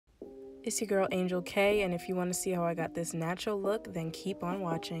It's your girl Angel K, and if you want to see how I got this natural look, then keep on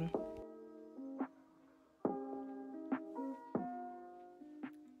watching.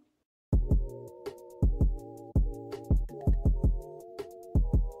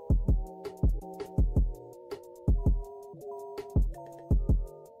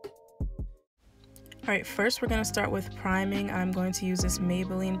 Alright, first we're going to start with priming. I'm going to use this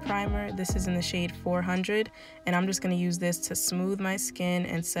Maybelline primer. This is in the shade 400, and I'm just going to use this to smooth my skin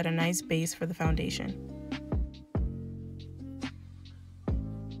and set a nice base for the foundation.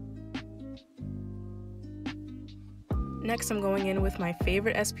 Next, I'm going in with my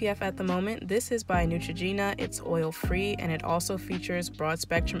favorite SPF at the moment. This is by Neutrogena. It's oil-free, and it also features broad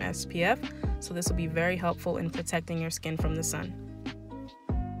spectrum SPF, so this will be very helpful in protecting your skin from the sun.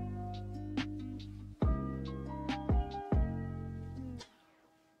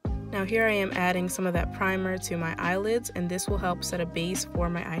 Now here I am adding some of that primer to my eyelids, and this will help set a base for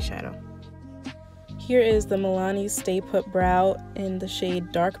my eyeshadow. Here is the Milani Stay Put Brow in the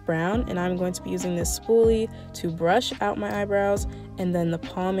shade dark brown, and I'm going to be using this spoolie to brush out my eyebrows and then the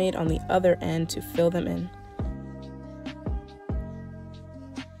pomade on the other end to fill them in.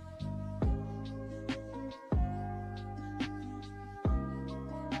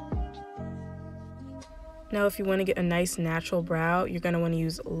 Now if you want to get a nice natural brow, you're going to want to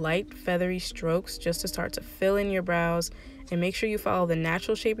use light feathery strokes just to start to fill in your brows, and make sure you follow the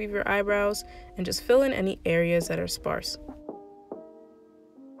natural shape of your eyebrows and just fill in any areas that are sparse.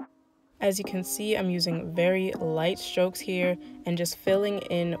 As you can see, I'm using very light strokes here and just filling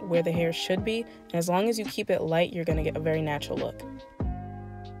in where the hair should be, and as long as you keep it light, you're going to get a very natural look.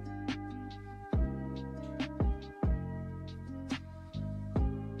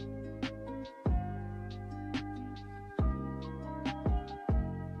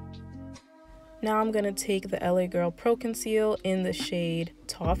 Now I'm going to take the LA Girl Pro Conceal in the shade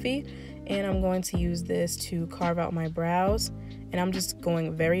Toffee, and I'm going to use this to carve out my brows. And I'm just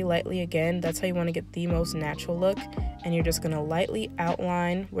going very lightly again. That's how you want to get the most natural look. And you're just going to lightly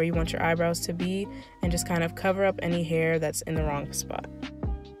outline where you want your eyebrows to be and just kind of cover up any hair that's in the wrong spot.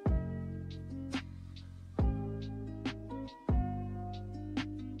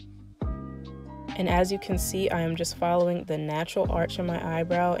 And as you can see, I am just following the natural arch of my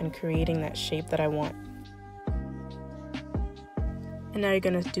eyebrow and creating that shape that I want. And now you're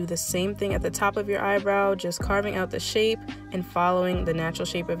going to do the same thing at the top of your eyebrow, just carving out the shape and following the natural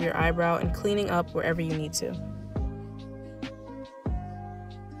shape of your eyebrow and cleaning up wherever you need to.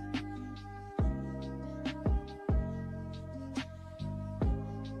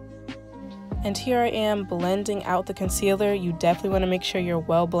 And here I am blending out the concealer. You definitely want to make sure you're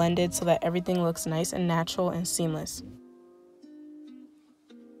well blended so that everything looks nice and natural and seamless.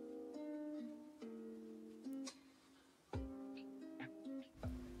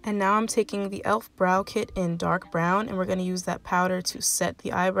 And now I'm taking the e.l.f. Brow Kit in dark brown, and we're going to use that powder to set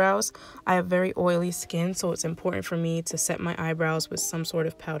the eyebrows. I have very oily skin, so it's important for me to set my eyebrows with some sort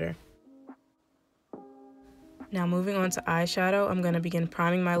of powder. Now moving on to eyeshadow, I'm going to begin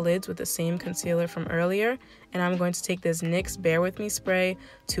priming my lids with the same concealer from earlier, and I'm going to take this NYX Bear With Me spray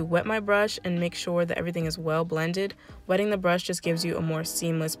to wet my brush and make sure that everything is well blended. Wetting the brush just gives you a more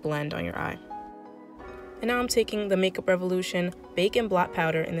seamless blend on your eye. And now I'm taking the Makeup Revolution Bake and Blot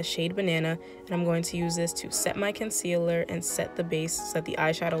Powder in the shade Banana, and I'm going to use this to set my concealer and set the base so that the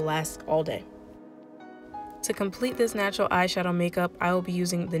eyeshadow lasts all day. To complete this natural eyeshadow makeup, I will be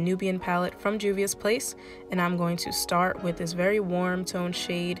using the Nubian palette from Juvia's Place, and I'm going to start with this very warm tone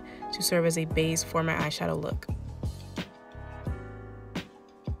shade to serve as a base for my eyeshadow look.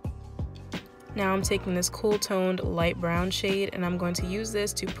 Now I'm taking this cool toned light brown shade, and I'm going to use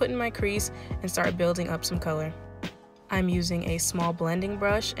this to put in my crease and start building up some color. I'm using a small blending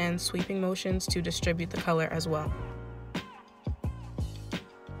brush and sweeping motions to distribute the color as well.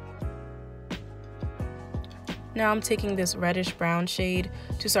 Now I'm taking this reddish brown shade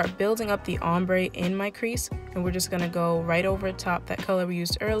to start building up the ombre in my crease, and we're just going to go right over top that color we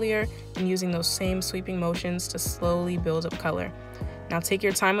used earlier and using those same sweeping motions to slowly build up color. Now take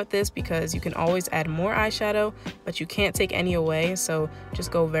your time with this because you can always add more eyeshadow, but you can't take any away, so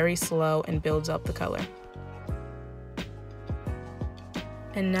just go very slow and build up the color.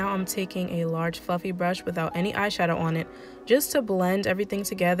 And now I'm taking a large fluffy brush without any eyeshadow on it, just to blend everything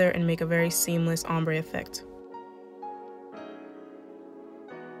together and make a very seamless ombre effect.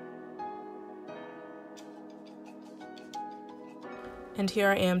 And here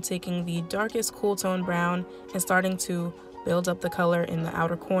I am taking the darkest cool tone brown and starting to build up the color in the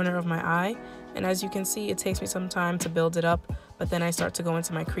outer corner of my eye. And as you can see, it takes me some time to build it up, but then I start to go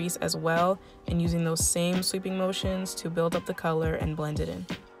into my crease as well and using those same sweeping motions to build up the color and blend it in.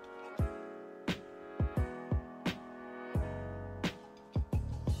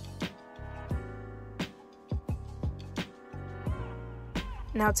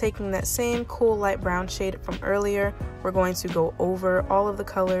 Now taking that same cool light brown shade from earlier, we're going to go over all of the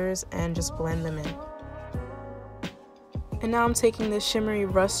colors and just blend them in. And now I'm taking this shimmery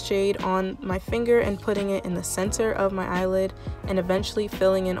rust shade on my finger and putting it in the center of my eyelid and eventually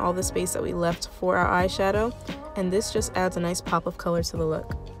filling in all the space that we left for our eyeshadow. And this just adds a nice pop of color to the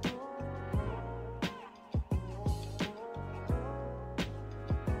look.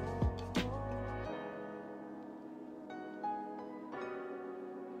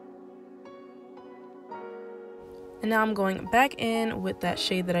 And now I'm going back in with that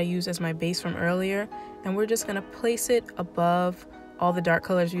shade that I used as my base from earlier, and we're just gonna place it above all the dark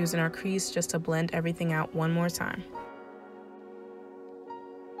colors we used in our crease just to blend everything out one more time.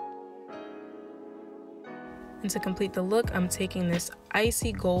 And to complete the look, I'm taking this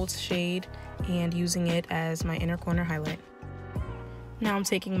icy gold shade and using it as my inner corner highlight. Now I'm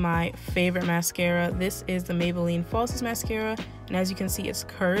taking my favorite mascara. This is the Maybelline Falsies mascara, and as you can see, it's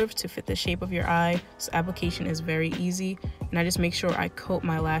curved to fit the shape of your eye, so application is very easy. And I just make sure I coat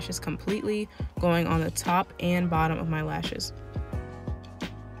my lashes completely, going on the top and bottom of my lashes.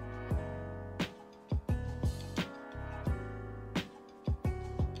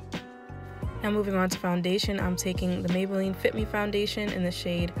 Now moving on to foundation, I'm taking the Maybelline Fit Me foundation in the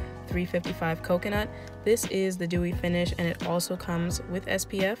shade 355 Coconut. This is the dewy finish and it also comes with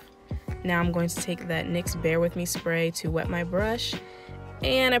SPF. Now I'm going to take that NYX Bear With Me spray to wet my brush,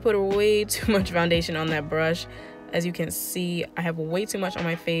 and I put way too much foundation on that brush. As you can see, I have way too much on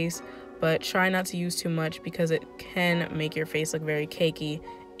my face, but try not to use too much because it can make your face look very cakey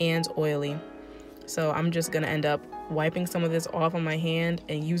and oily. So I'm just gonna end up wiping some of this off on my hand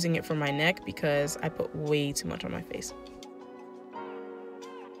and using it for my neck because I put way too much on my face.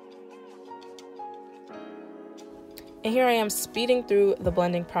 And here I am speeding through the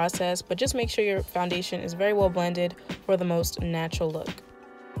blending process, but just make sure your foundation is very well blended for the most natural look.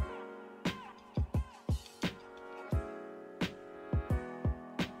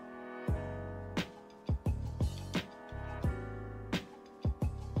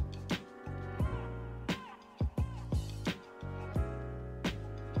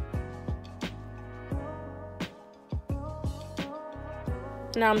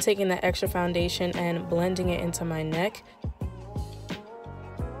 Now I'm taking that extra foundation and blending it into my neck.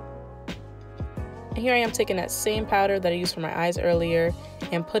 And here I am taking that same powder that I used for my eyes earlier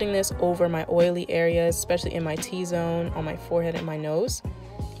and putting this over my oily areas, especially in my T-zone, on my forehead and my nose.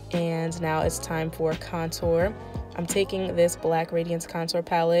 And now it's time for contour. I'm taking this black radiance contour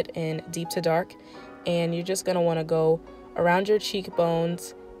palette in deep to dark, and you're just gonna wanna go around your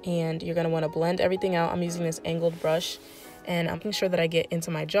cheekbones and you're gonna wanna blend everything out. I'm using this angled brush, and I'm making sure that I get into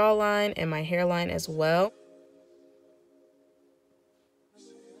my jawline and my hairline as well.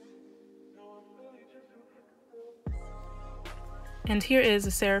 And here is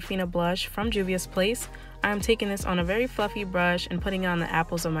the Serafina blush from Juvia's Place. I'm taking this on a very fluffy brush and putting it on the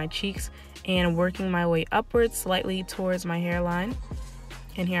apples of my cheeks and working my way upwards slightly towards my hairline.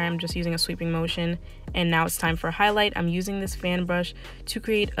 And here I'm just using a sweeping motion. And now it's time for highlight. I'm using this fan brush to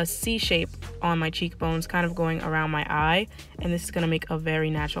create a C shape on my cheekbones, kind of going around my eye. And this is gonna make a very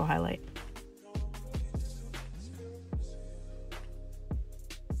natural highlight.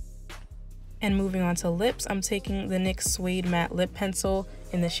 And moving on to lips, I'm taking the NYX Suede Matte Lip Pencil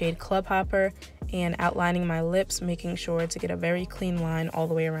in the shade Clubhopper and outlining my lips, making sure to get a very clean line all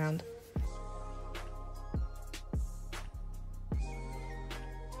the way around.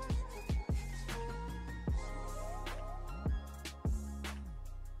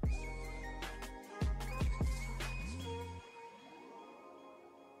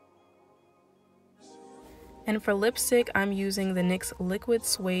 And for lipstick, I'm using the NYX Liquid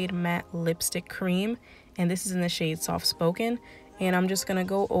Suede Matte Lipstick Cream, and this is in the shade Soft Spoken. And I'm just gonna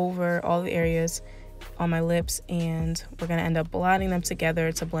go over all the areas on my lips, and we're gonna end up blotting them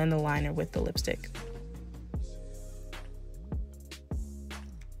together to blend the liner with the lipstick.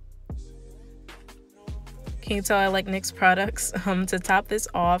 Can you tell I like NYX products? To top this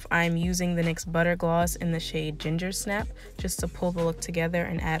off, I'm using the NYX Butter Gloss in the shade Ginger Snap, just to pull the look together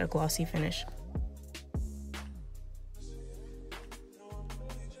and add a glossy finish.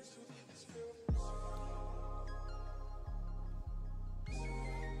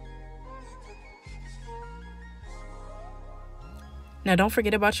 Now don't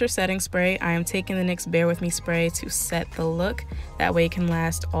forget about your setting spray. I am taking the NYX Bear With Me spray to set the look. That way it can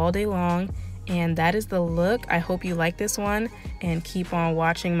last all day long. And that is the look. I hope you like this one and keep on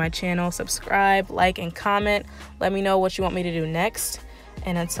watching my channel. Subscribe, like, and comment. Let me know what you want me to do next.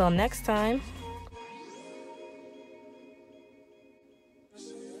 And until next time.